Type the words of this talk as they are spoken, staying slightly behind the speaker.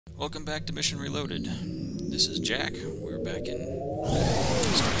Welcome back to Mission Reloaded. This is Jack. We're back in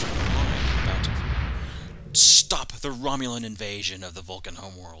Destruction Vulcan, about to stop the Romulan invasion of the Vulcan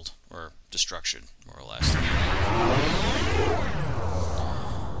homeworld. Or destruction, more or less.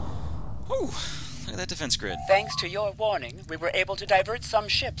 Whew, look at that defense grid. Thanks to your warning, we were able to divert some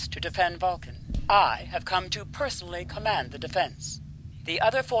ships to defend Vulcan. I have come to personally command the defense. The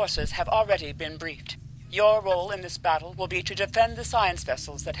other forces have already been briefed. Your role in this battle will be to defend the science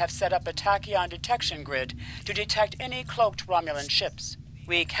vessels that have set up a tachyon detection grid to detect any cloaked Romulan ships.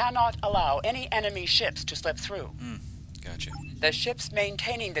 We cannot allow any enemy ships to slip through. Gotcha. The ships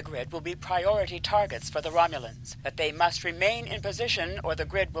maintaining the grid will be priority targets for the Romulans, but they must remain in position or the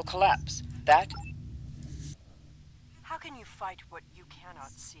grid will collapse. That... How can you fight what you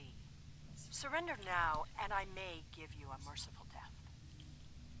cannot see? Surrender now, and I may give you a merciful death.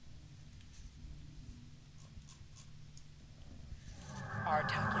 Our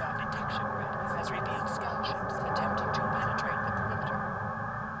tachyon detection grid has revealed scout ships attempting to penetrate the perimeter.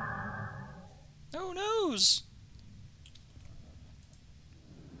 Oh, noes!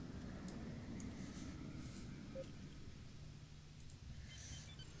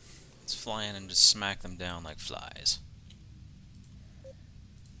 Let's fly in and just smack them down like flies.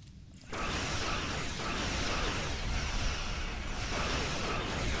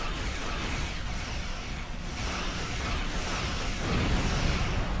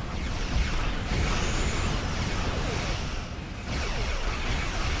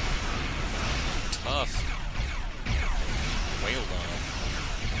 Tough. Wailed on him.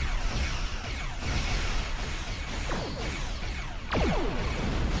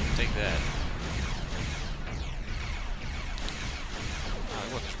 Take that. Oh,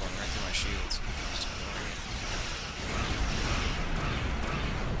 look, there's one right through my shields. Just ignore it.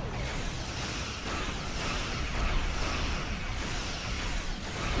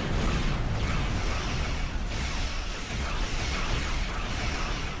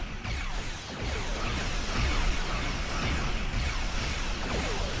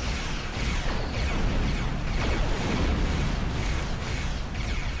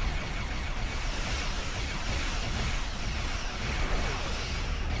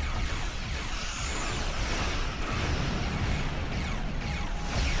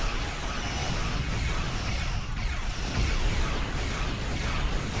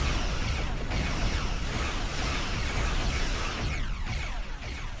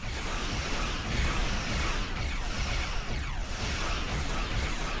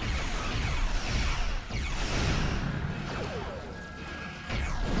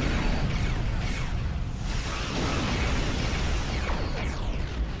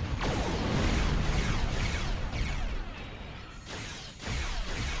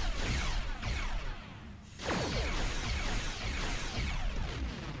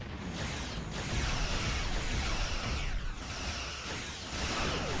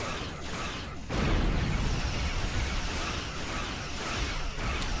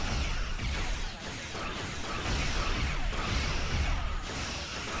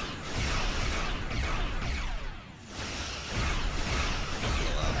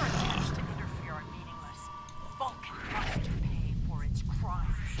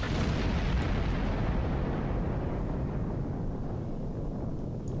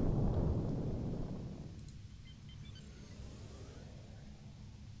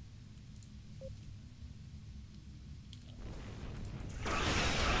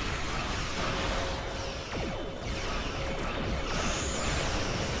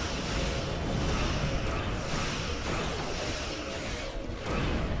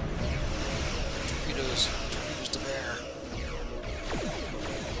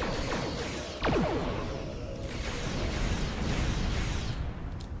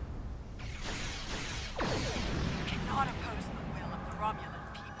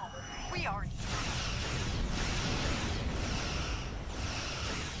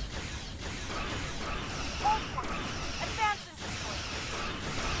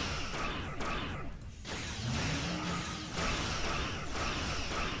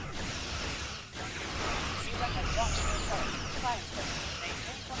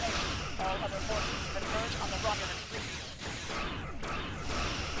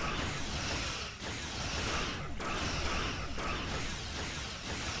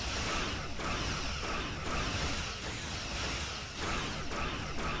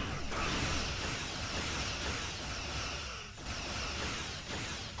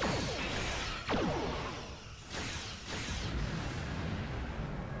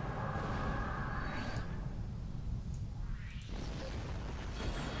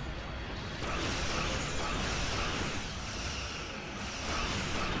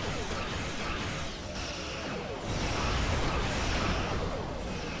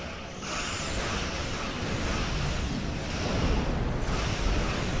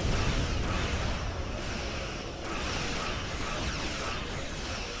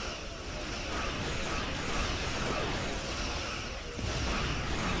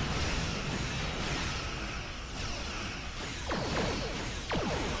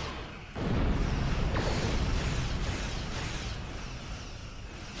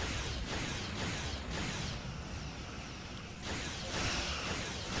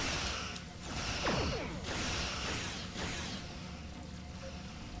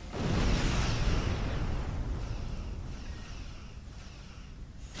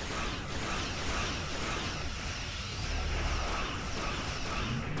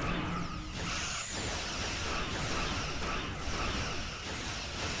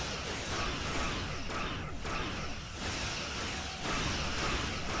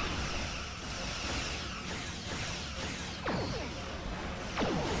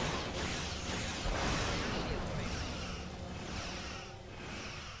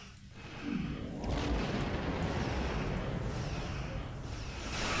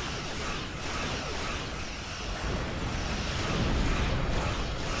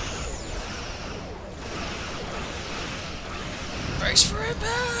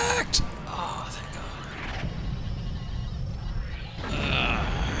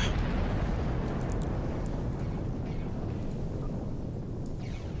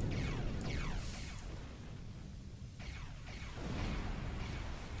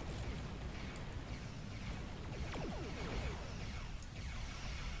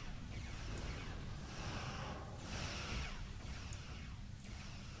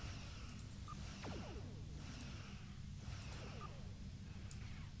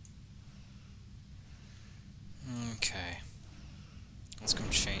 Okay. Let's come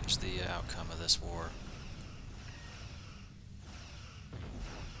change the outcome of this war.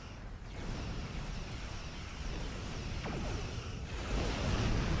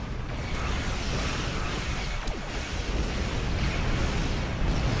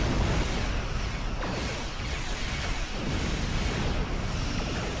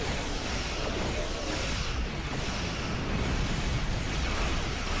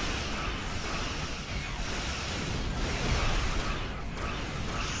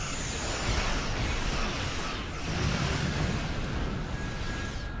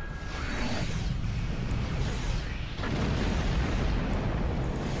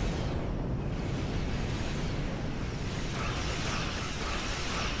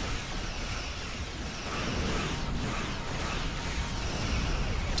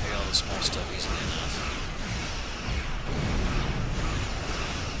 Small stuff easily enough.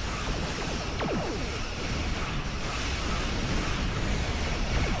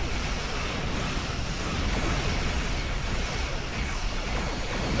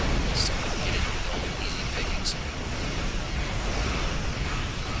 So get it with all the easy pickings.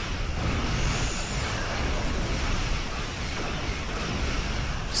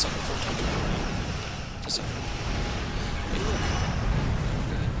 Something for time. Just something. Hey, look.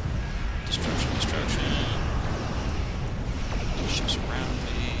 Destruction, destruction. Ships around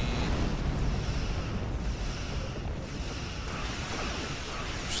me.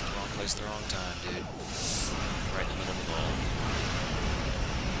 Just the wrong place, the wrong time, dude. Right in the middle of the ball.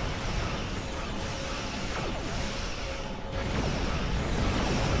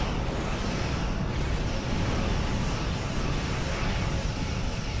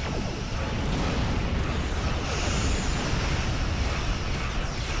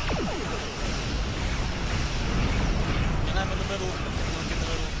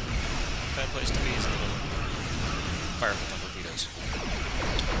 Place to be is in the middle. Fire with the torpedoes.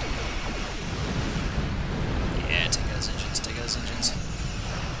 Yeah, take out his engines, take out his engines.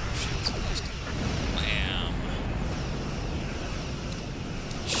 Shields at least. Wham!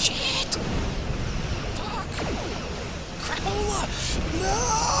 Shit! Fuck! Crapola!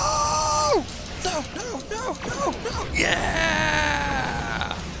 No! No, no, no, no, no!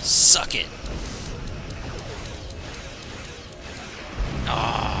 Yeah! Suck it!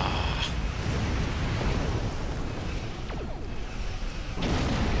 Ah!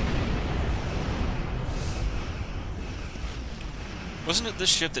 Wasn't it this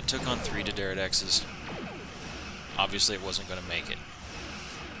ship that took on 3 D'Deridex? Obviously it wasn't going to make it.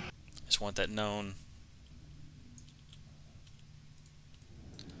 Just want that known.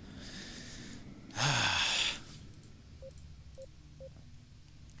 I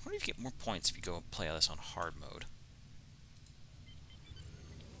wonder if you get more points if you go play this on hard mode.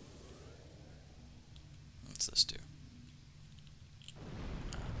 What's this do?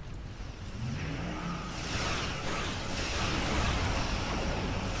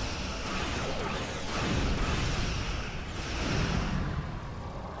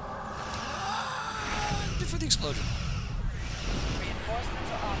 For the explosion.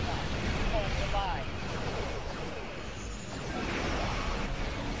 Reinforcements are online. Hold the line.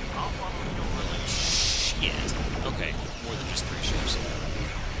 Shit. Okay, more than just 3 ships.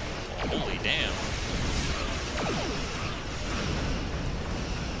 Holy damn.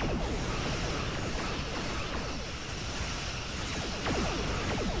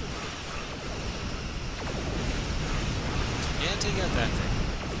 Yeah, take out that thing.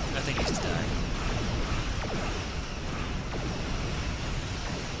 That thing needs to die.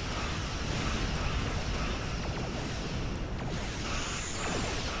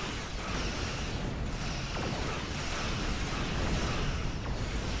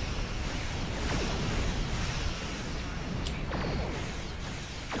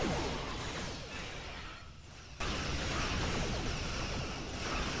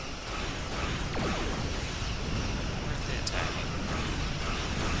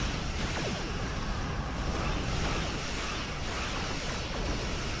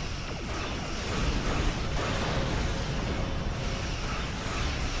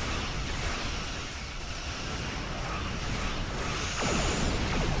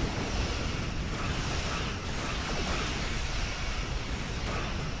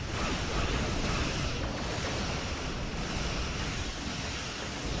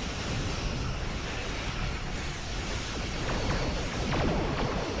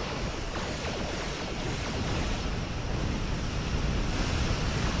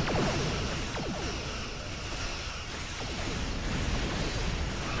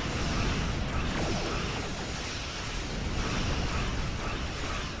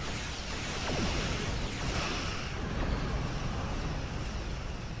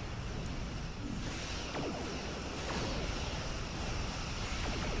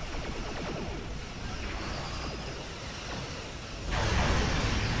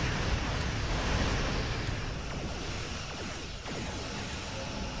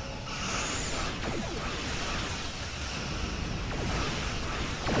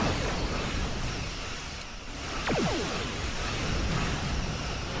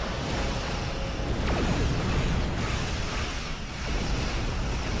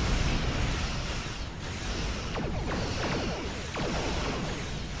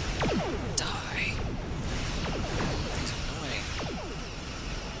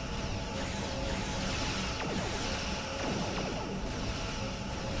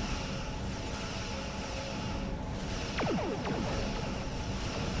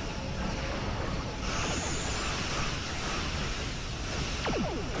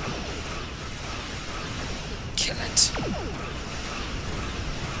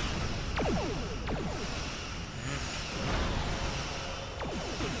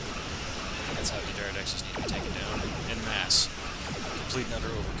 mass. Complete and utter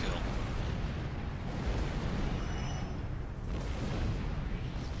overkill.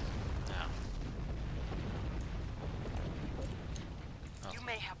 Now. Oh. You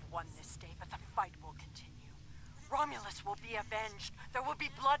may have won this day, but the fight will continue. Romulus will be avenged. There will be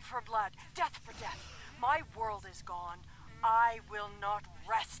blood for blood, death for death. My world is gone. I will not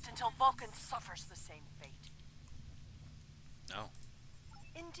rest until Vulcan suffers the same fate. No.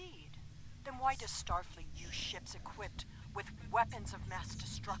 Indeed. Then why does Starfleet use ships equipped with weapons of mass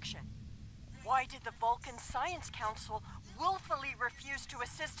destruction? Why did the Vulcan Science Council willfully refuse to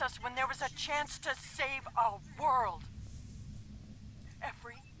assist us when there was a chance to save our world?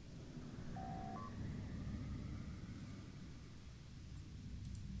 Every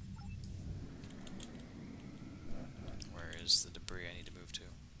Where is the debris I need to move to?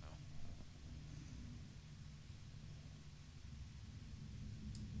 Oh.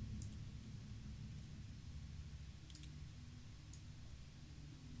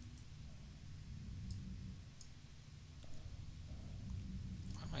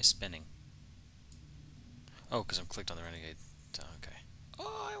 Why am I spinning? Oh, because I'm clicked on the Renegade. Oh, okay.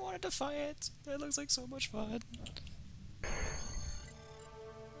 Oh, I want to defy it. That looks like so much fun.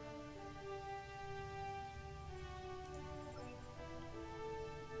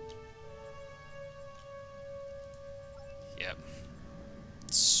 Yep.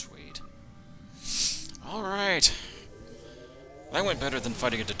 Sweet. Alright. That went better than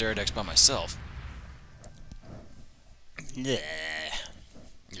fighting a Daredex by myself. Yeah.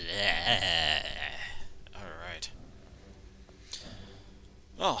 Yeah. Alright.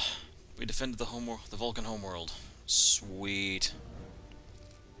 Oh, we defended the the Vulcan homeworld. Sweet.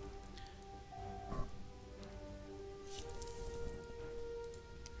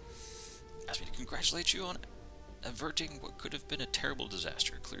 Asked me to congratulate you on averting what could have been a terrible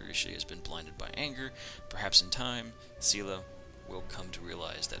disaster. Clearly she has been blinded by anger. Perhaps in time, Sela will come to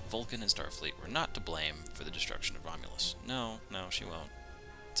realize that Vulcan and Starfleet were not to blame for the destruction of Romulus. No, she won't.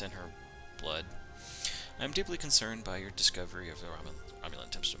 It's in her blood. I am deeply concerned by your discovery of the Romulan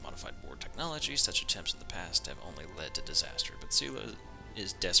attempts to modify war technology. Such attempts in the past have only led to disaster, but Sela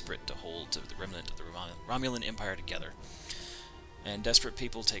is desperate to hold to the remnant of the Romulan Empire together. And desperate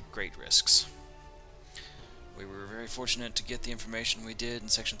people take great risks. We were very fortunate to get the information we did in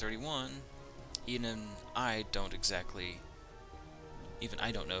Section 31. Even I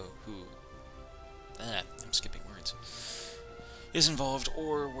don't know who... I'm skipping words. Is involved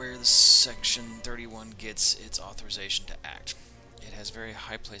or where the Section 31 gets its authorization to act. It has very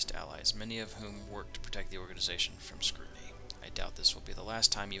high-placed allies, many of whom work to protect the organization from scrutiny. I doubt this will be the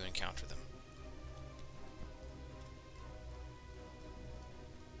last time you encounter them.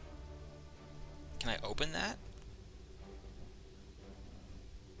 Can I open that?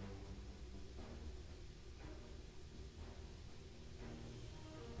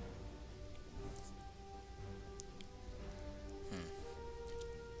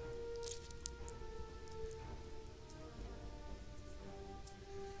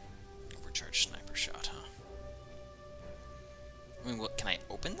 Overcharged sniper shot, huh? I mean, what, can I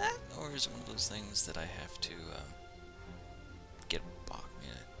open that? Or is it one of those things that I have to, get a box?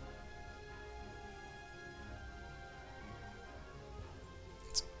 Yeah.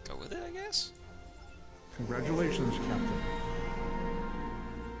 Let's go with it, I guess? Congratulations, Captain.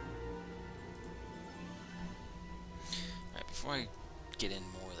 Alright, before I get in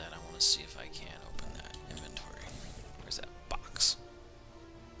more of that, I want to see if I can open that inventory. Where's that box?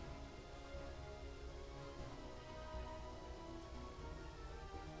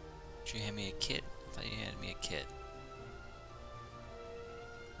 Did you hand me a kit? I thought you handed me a kit.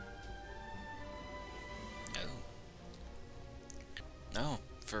 No,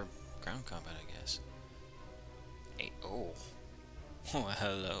 for ground combat, I guess. Hey, oh. Oh,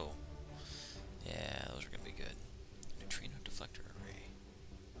 hello. Yeah, those are gonna be good. Neutrino deflector array.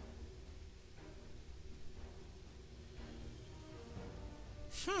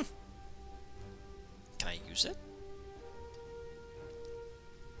 Can I use it?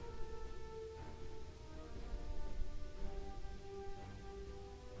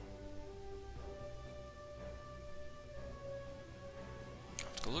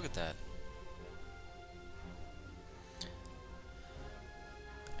 Let's go look at that.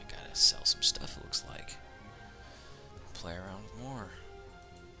 I gotta sell some stuff, it looks like. Play around with more.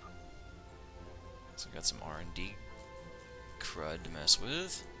 So I got some R&D crud to mess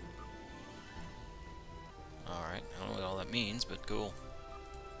with. Alright, I don't know what all that means, but cool.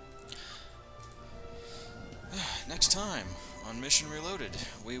 Next time on Mission Reloaded,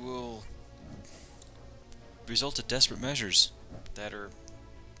 we will result to desperate measures that are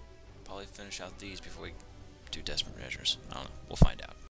probably finish out these before we do desperate measures. I don't know. We'll find out.